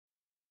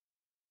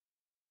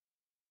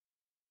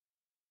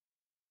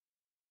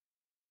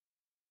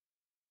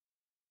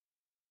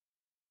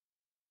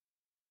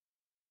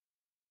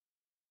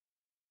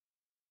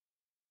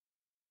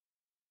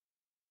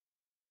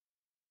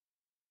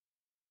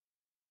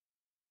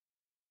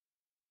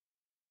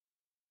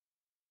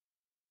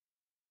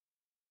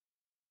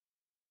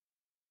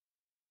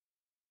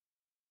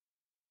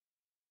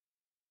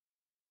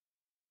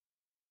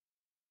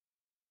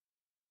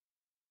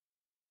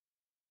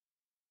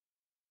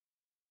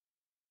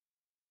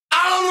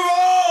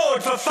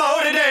road for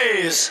 40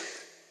 days.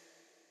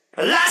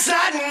 Last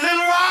night in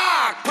Little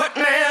Rock put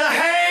me in a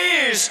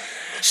haze.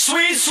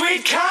 Sweet,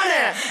 sweet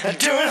Connie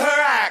doing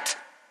her act.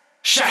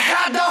 She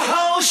had the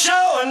whole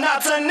show and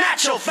that's a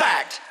natural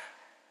fact.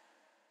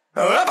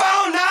 Up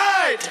all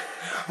night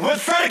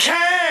with Freddie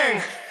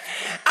King.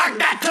 I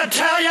got to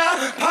tell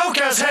ya,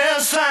 poker's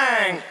his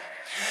thing.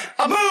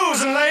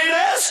 Booze and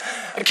ladies,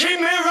 keep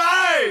me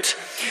right.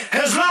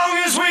 As long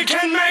as we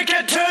can make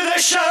it to the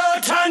show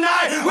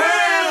tonight. We're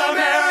an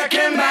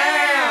American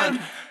band.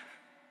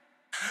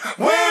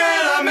 We're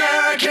an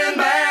American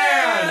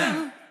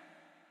band.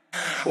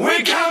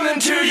 We come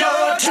into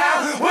your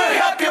town. We'll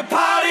help you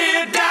party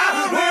it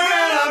down. We're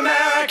an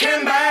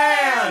American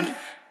band.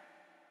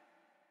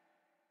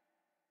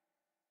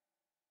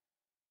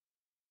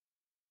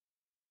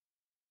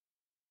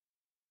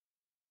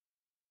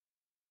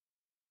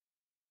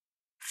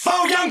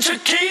 Four young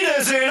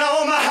Chiquitas in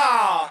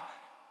Omaha,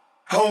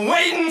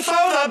 waiting for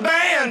the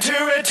band to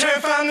return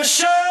from the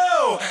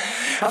show.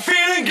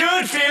 Feeling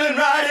good, feeling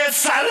right, it's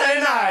Saturday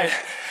night.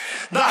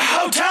 The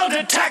hotel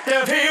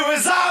detective, he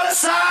was out of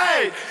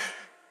sight.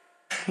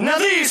 Now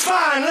these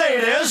fine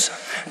ladies,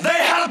 they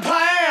had a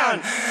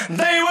plan.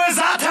 They was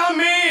out to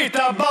meet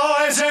the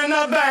boys in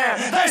the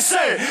band. They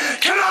say,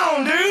 come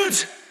on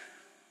dudes,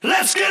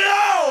 let's get it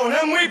on.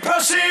 And we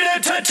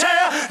proceeded to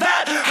tear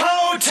that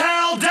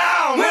hotel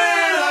down. We're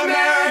an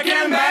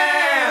American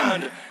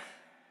band.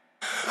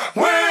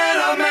 We're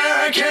an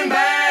American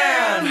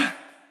band.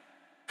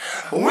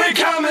 We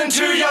come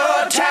into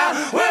your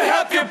town. We'll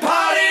help you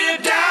party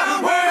it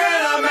down. We're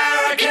an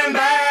American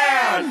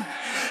band.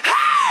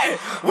 Hey!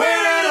 We're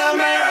an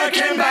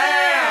American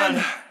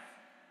band.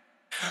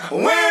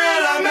 We're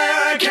an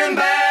American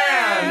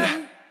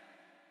band.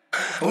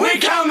 We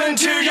come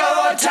into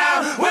your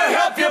town. We'll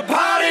help you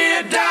party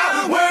it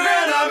down. We're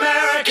an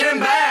American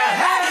band.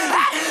 Hey!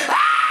 Hey!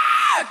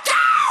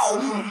 Ah!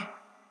 Down!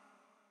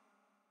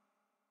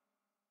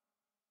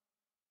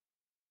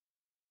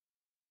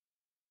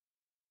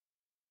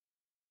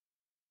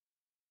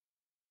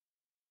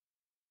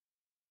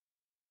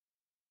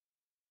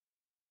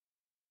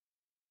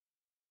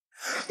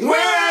 We're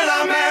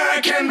an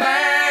American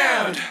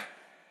band.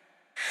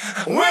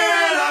 We're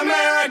an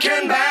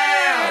American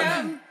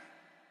band.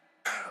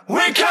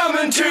 We come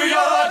into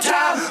your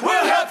town.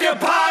 We'll help you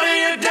party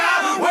it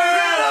down. We're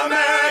an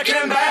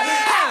American band.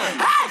 Hey,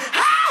 hey,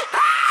 hey,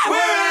 hey.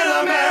 We're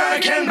an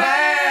American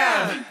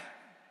band.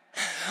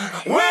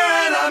 We're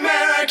an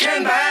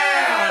American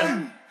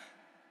band.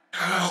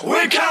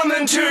 We come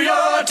into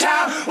your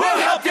town.